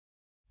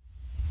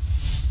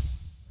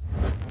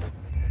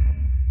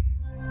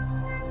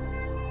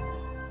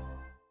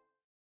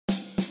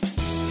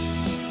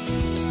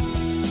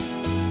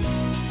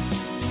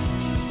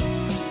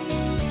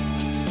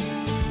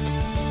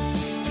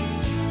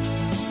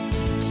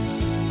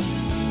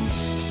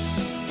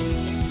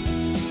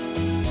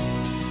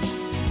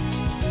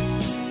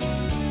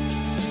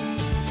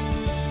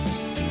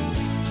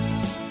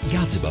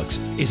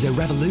GazeBox is a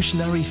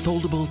revolutionary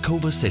foldable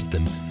cover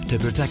system to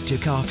protect your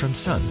car from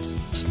sun,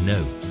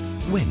 snow,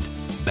 wind,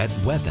 bad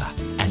weather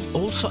and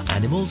also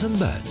animals and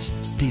birds.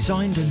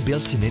 Designed and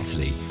built in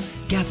Italy,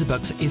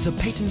 GazeBox is a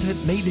patented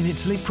made in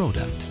Italy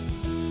product.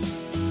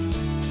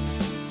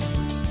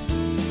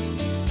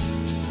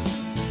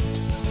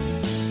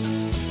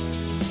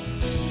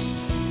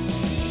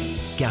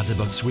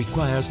 GazeBox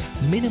requires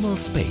minimal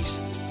space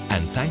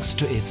and thanks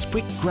to its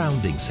quick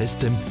grounding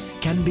system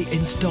can be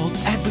installed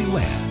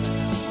everywhere.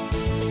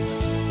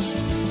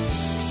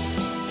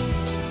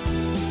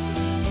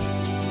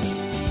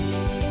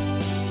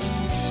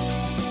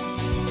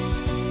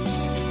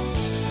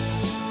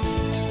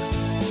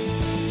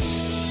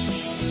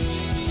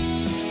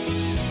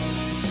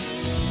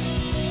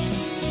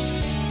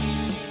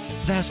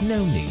 There's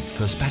no need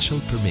for special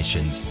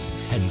permissions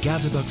and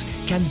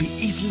GazeBox can be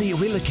easily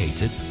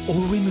relocated or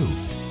removed.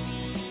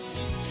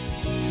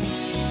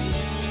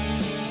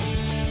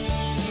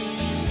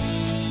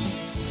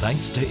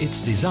 Thanks to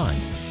its design,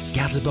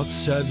 GazeBox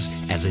serves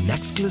as an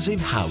exclusive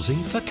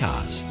housing for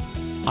cars.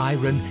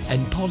 Iron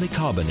and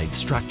polycarbonate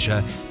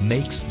structure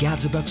makes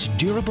GazeBox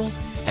durable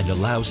and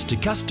allows to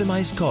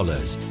customize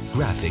colors,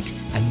 graphic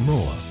and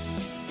more.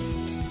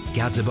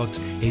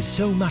 GazeBox is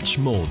so much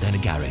more than a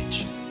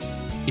garage.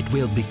 It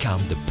will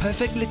become the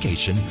perfect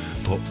location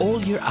for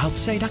all your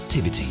outside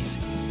activities.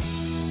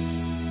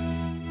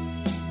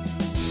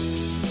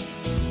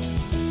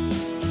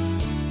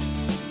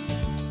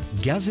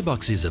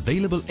 GazeBox is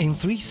available in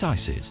 3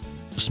 sizes: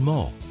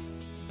 small,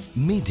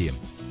 medium,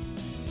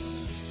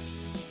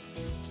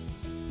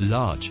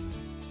 large,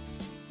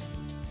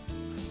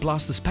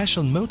 plus the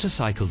special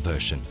motorcycle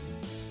version.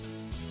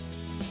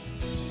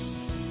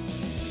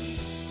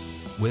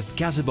 With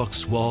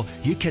GazeBox wall,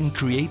 you can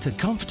create a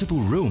comfortable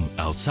room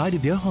outside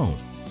of your home.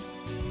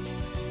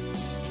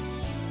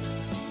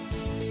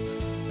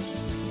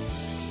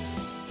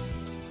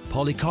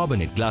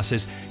 Polycarbonate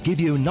glasses give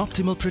you an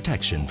optimal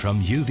protection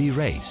from UV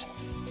rays.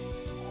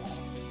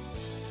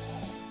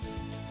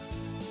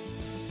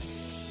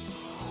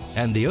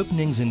 And the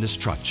openings in the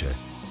structure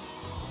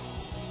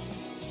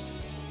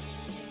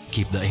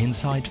keep the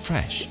inside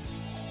fresh.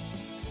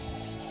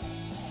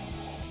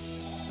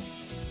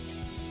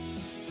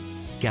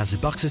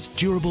 GazeBox's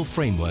durable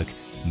framework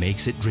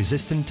makes it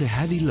resistant to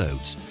heavy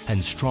loads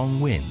and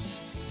strong winds.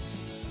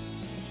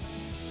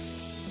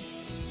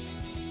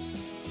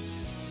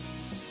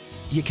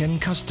 You can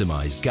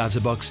customize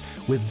GazeBox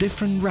with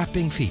different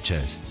wrapping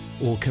features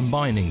or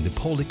combining the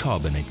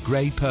polycarbonate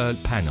grey pearl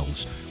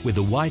panels with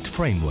a white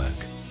framework.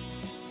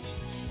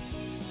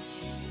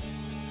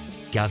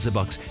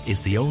 GazeBox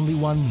is the only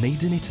one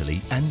made in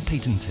Italy and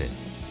patented.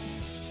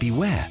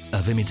 Beware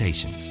of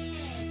imitations.